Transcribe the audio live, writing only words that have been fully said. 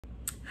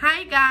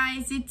Hi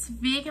guys, it's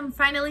Vic. I'm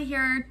finally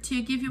here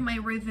to give you my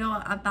review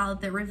about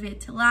the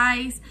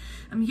Revitalize.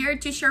 I'm here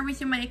to share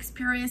with you my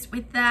experience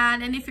with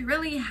that, and if it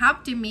really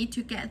helped me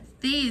to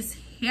get this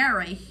hair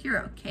right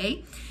here,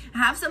 okay? I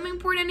have some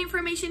important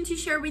information to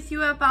share with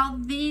you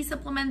about the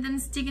supplement, and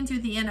stick into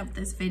the end of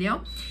this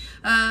video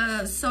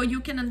so you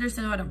can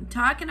understand what I'm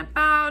talking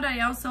about. I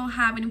also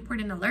have an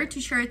important alert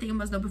to share that you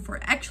must know before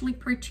actually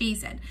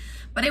purchase it.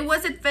 But it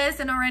was at first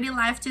and already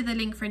left the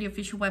link for the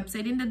official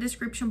website in the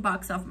description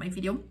box of my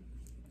video.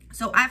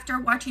 So after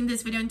watching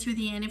this video until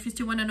the end, if you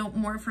still want to know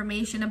more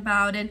information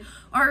about it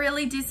or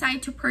really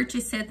decide to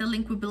purchase it, the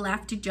link will be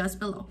left just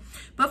below.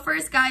 But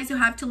first, guys, you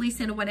have to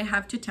listen to what I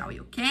have to tell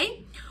you,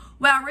 okay?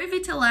 Well,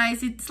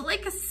 Revitalize, it's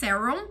like a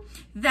serum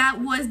that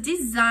was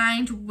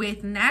designed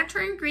with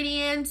natural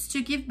ingredients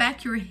to give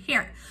back your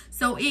hair.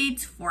 So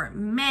it's for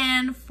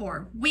men,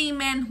 for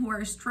women who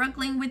are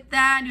struggling with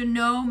that, you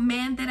know,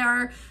 men that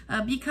are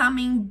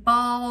becoming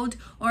bald,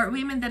 or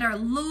women that are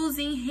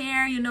losing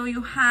hair. You know,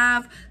 you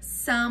have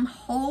some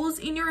holes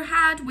in your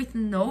head with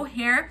no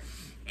hair,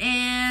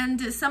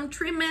 and some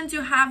treatments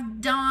you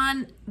have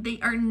done, they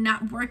are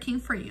not working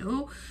for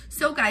you.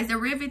 So guys, the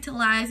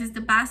Revitalize is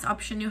the best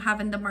option you have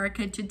in the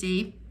market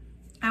today.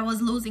 I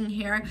was losing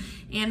hair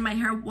and my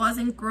hair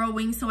wasn't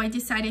growing, so I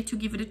decided to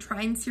give it a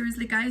try. And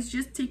seriously guys,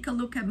 just take a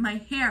look at my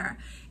hair.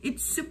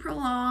 It's super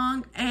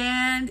long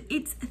and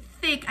it's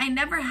thick. I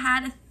never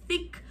had a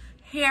thick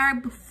hair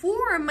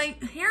before. My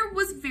hair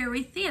was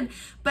very thin,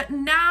 but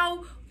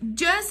now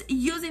just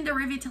using the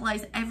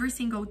Revitalize every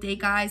single day,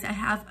 guys, I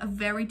have a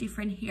very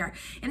different hair.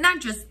 And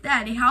not just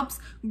that, it helps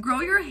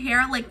grow your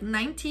hair like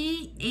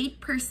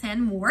 98%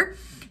 more,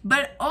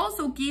 but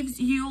also gives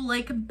you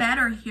like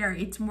better hair.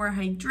 It's more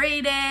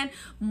hydrated,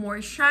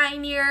 more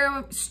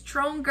shinier,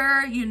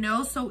 stronger, you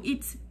know, so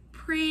it's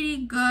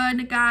pretty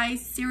good, guys,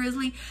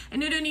 seriously.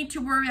 And you don't need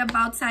to worry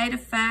about side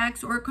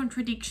effects or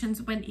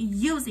contradictions when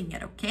using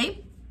it,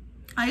 okay?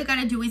 All you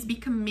gotta do is be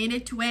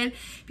committed to it,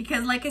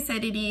 because like I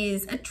said, it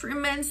is a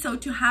treatment. So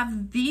to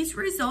have these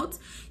results,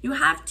 you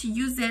have to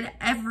use it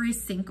every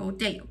single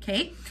day,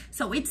 okay?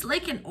 So it's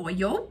like an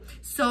oil.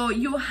 So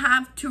you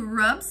have to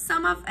rub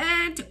some of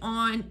it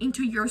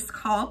into your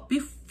scalp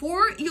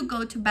before you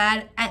go to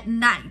bed at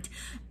night.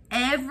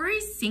 Every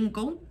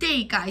single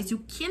day, guys. You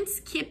can't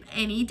skip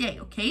any day,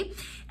 okay?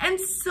 And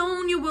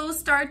soon you will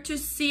start to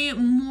see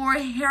more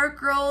hair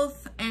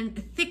growth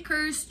and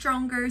thicker,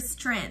 stronger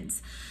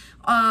strands.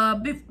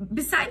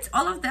 Besides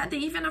all of that, they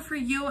even offer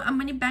you a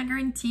money back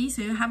guarantee,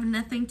 so you have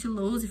nothing to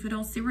lose. If you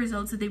don't see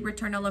results, they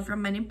return all of your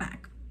money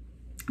back.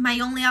 My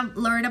only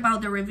alert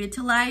about the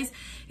Revitalize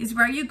is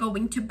where you're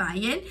going to buy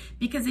it,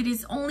 because it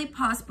is only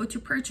possible to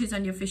purchase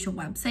on the official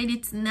website.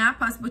 It's not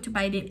possible to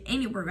buy it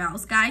anywhere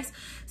else, guys.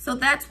 So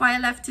that's why I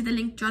left the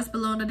link just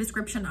below in the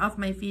description of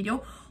my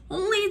video.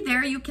 Only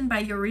there you can buy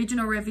your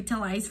original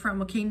Revitalize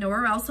from, okay?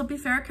 Nowhere else. So be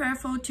very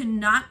careful to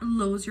not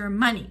lose your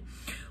money.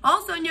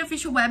 Also, on the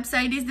official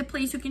website is the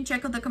place you can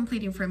check out the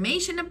complete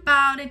information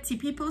about it, see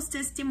people's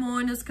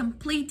testimonials,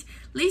 complete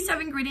list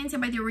of ingredients,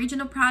 and buy the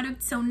original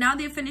product. So now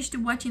that you've finished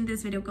watching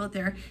this video, go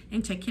there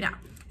and check it out.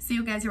 See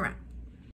you guys around.